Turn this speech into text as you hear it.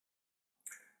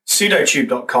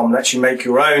Pseudotube.com lets you make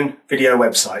your own video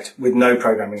website with no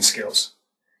programming skills.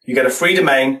 You get a free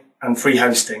domain and free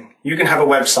hosting. You can have a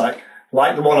website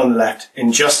like the one on the left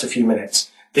in just a few minutes.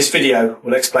 This video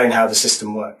will explain how the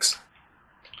system works.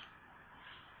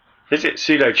 Visit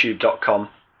pseudotube.com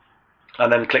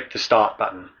and then click the Start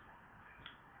button.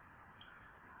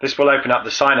 This will open up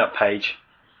the sign up page.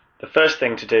 The first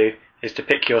thing to do is to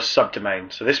pick your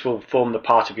subdomain. So this will form the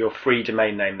part of your free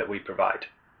domain name that we provide.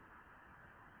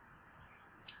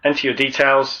 Enter your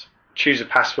details, choose a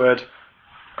password,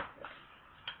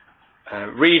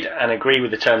 read and agree with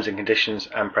the terms and conditions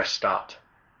and press Start.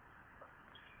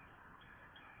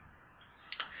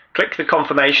 Click the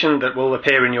confirmation that will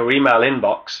appear in your email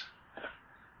inbox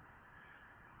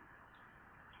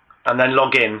and then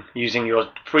log in using your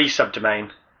free subdomain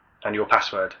and your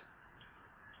password.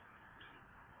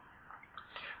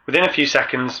 Within a few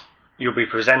seconds you'll be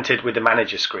presented with the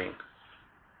manager screen.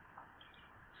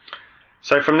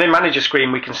 So from the manager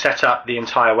screen we can set up the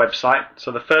entire website.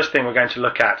 So the first thing we're going to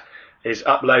look at is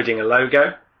uploading a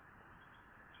logo.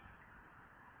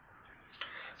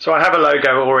 So I have a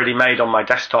logo already made on my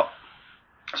desktop,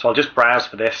 so I'll just browse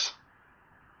for this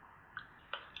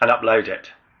and upload it.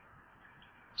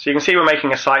 So you can see we're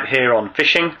making a site here on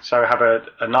fishing, so I have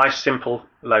a nice simple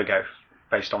logo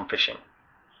based on fishing.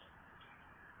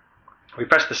 We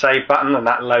press the save button and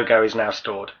that logo is now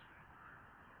stored.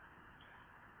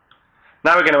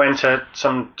 Now we're going to enter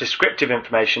some descriptive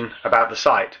information about the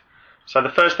site. So the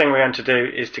first thing we're going to do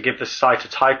is to give the site a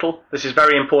title. This is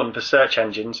very important for search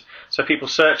engines, so people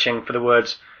searching for the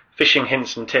words fishing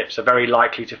hints and tips are very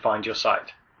likely to find your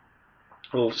site.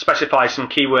 We'll specify some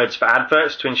keywords for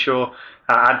adverts to ensure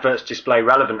our adverts display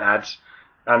relevant ads,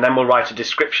 and then we'll write a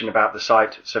description about the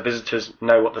site so visitors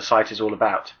know what the site is all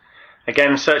about.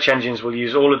 Again, search engines will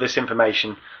use all of this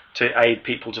information to aid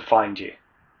people to find you.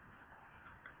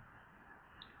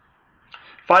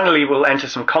 Finally, we'll enter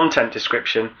some content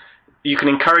description. You can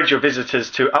encourage your visitors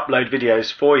to upload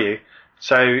videos for you,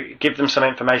 so give them some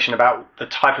information about the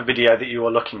type of video that you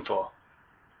are looking for.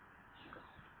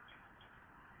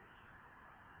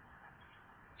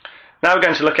 Now we're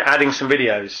going to look at adding some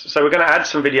videos. So we're going to add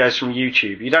some videos from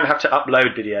YouTube. You don't have to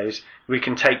upload videos, we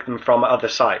can take them from other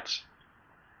sites.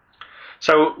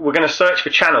 So we're going to search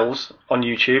for channels on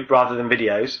YouTube rather than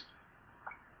videos.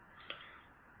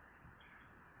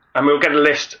 And we'll get a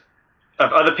list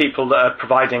of other people that are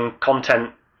providing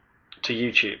content to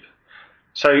YouTube.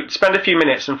 So spend a few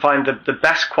minutes and find the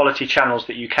best quality channels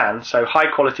that you can, so high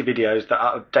quality videos that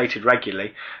are updated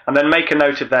regularly, and then make a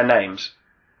note of their names.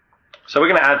 So we're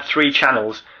going to add 3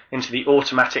 channels into the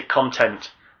automatic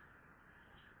content.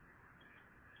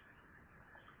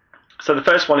 So the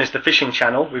first one is the fishing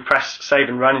channel. We press save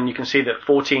and run and you can see that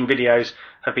 14 videos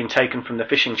have been taken from the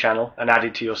fishing channel and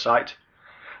added to your site.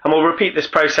 And we'll repeat this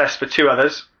process for 2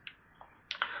 others.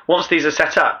 Once these are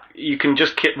set up, you can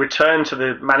just return to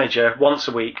the manager once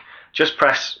a week, just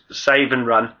press save and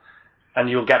run, and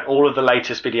you'll get all of the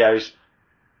latest videos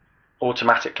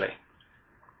automatically.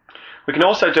 We can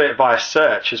also do it via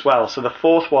search as well. So the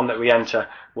 4th one that we enter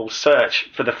will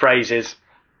search for the phrases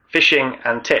fishing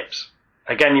and tips.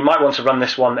 Again, you might want to run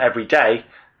this one every day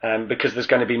because there's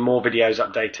going to be more videos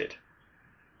updated.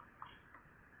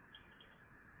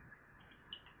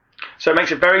 So it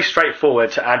makes it very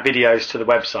straightforward to add videos to the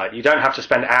website. You don't have to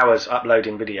spend hours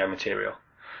uploading video material.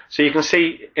 So you can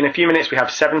see in a few minutes we have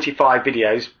 75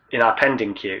 videos in our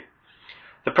pending queue.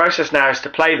 The process now is to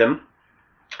play them,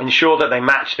 ensure that they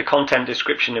match the content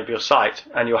description of your site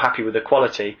and you're happy with the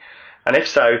quality. And if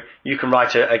so, you can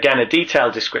write again a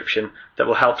detailed description that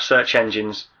will help search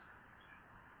engines.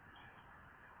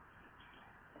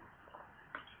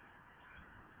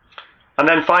 And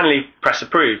then finally press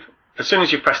approve. As soon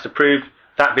as you've pressed approve,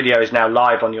 that video is now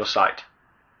live on your site.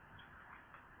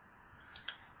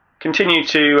 Continue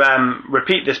to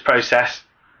repeat this process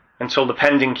until the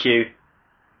pending queue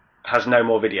has no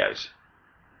more videos.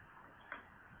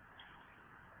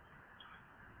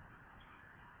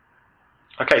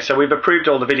 Okay, so we've approved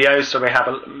all the videos, so we have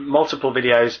multiple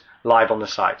videos live on the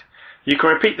site. You can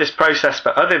repeat this process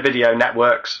for other video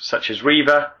networks such as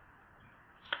Reaver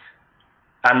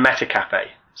and Metacafe.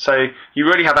 So you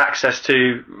really have access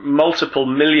to multiple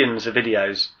millions of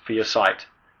videos for your site.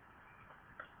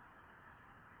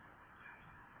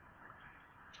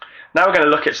 Now we're going to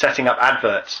look at setting up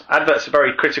adverts. Adverts are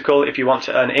very critical if you want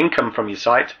to earn income from your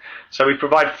site. So we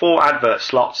provide 4 advert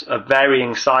slots of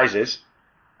varying sizes.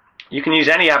 You can use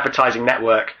any advertising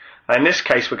network, and in this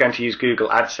case we're going to use Google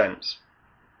AdSense.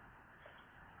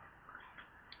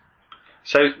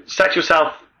 So set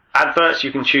yourself adverts.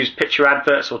 You can choose picture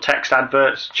adverts or text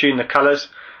adverts, tune the colors,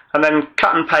 and then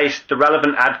cut and paste the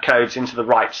relevant ad codes into the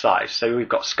right size. So we've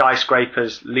got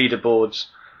skyscrapers, leaderboards,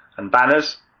 and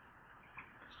banners.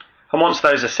 And once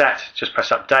those are set, just press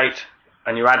update,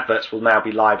 and your adverts will now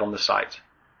be live on the site.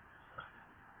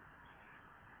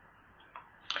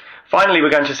 Finally, we're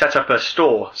going to set up a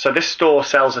store. So this store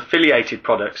sells affiliated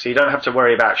products, so you don't have to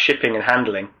worry about shipping and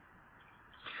handling.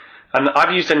 And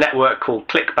I've used a network called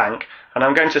ClickBank, and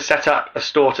I'm going to set up a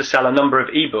store to sell a number of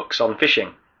ebooks on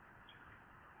fishing.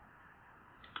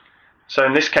 So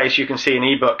in this case, you can see an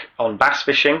ebook on bass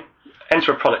fishing.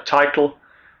 Enter a product title,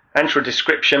 enter a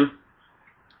description.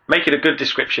 Make it a good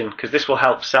description, because this will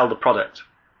help sell the product.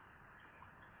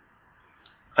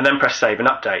 And then press save and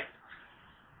update.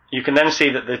 You can then see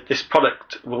that this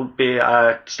product will be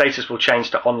status will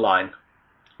change to online.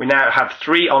 We now have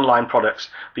 3 online products,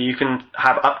 but you can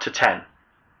have up to 10.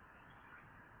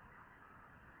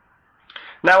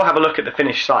 Now we'll have a look at the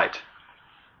finished site.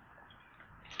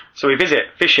 So we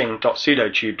visit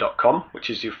fishing.pseudotube.com, which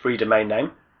is your free domain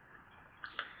name,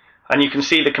 and you can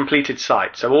see the completed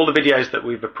site. So all the videos that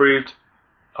we've approved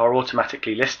are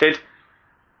automatically listed,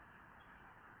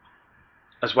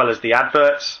 as well as the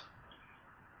adverts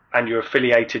and your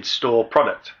affiliated store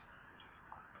product.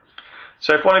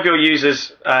 So if one of your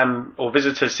users or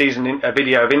visitors sees a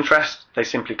video of interest, they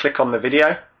simply click on the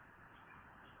video.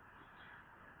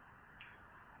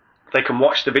 They can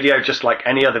watch the video just like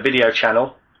any other video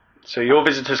channel. So your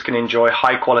visitors can enjoy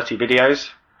high quality videos.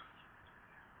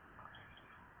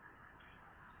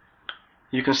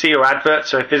 You can see your advert,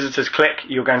 so if visitors click,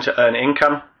 you're going to earn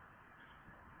income.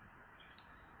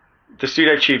 The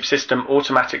Pseudotube system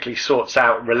automatically sorts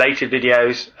out related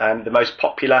videos, the most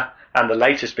popular and the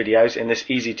latest videos in this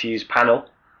easy to use panel.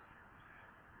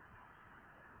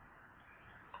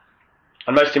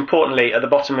 And most importantly, at the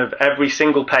bottom of every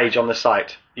single page on the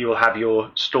site, you will have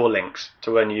your store links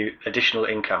to earn you additional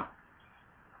income.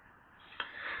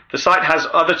 The site has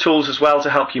other tools as well to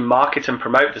help you market and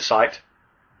promote the site.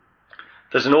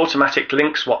 There's an automatic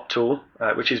link swap tool,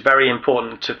 which is very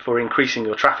important for increasing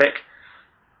your traffic.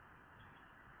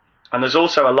 And there's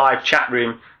also a live chat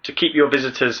room to keep your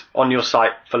visitors on your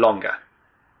site for longer.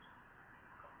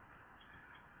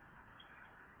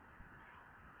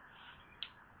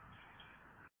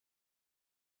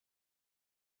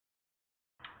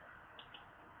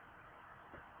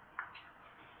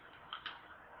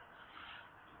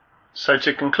 So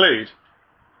to conclude,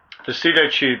 the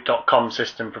pseudotube.com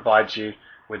system provides you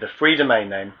with a free domain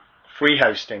name, free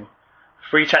hosting,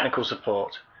 free technical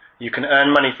support. You can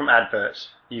earn money from adverts,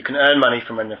 you can earn money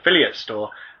from an affiliate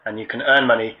store, and you can earn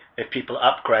money if people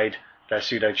upgrade their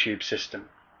Pseudotube system.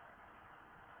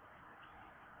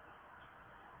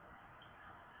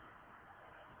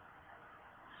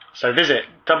 So visit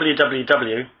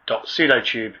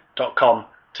www.pseudotube.com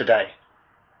today.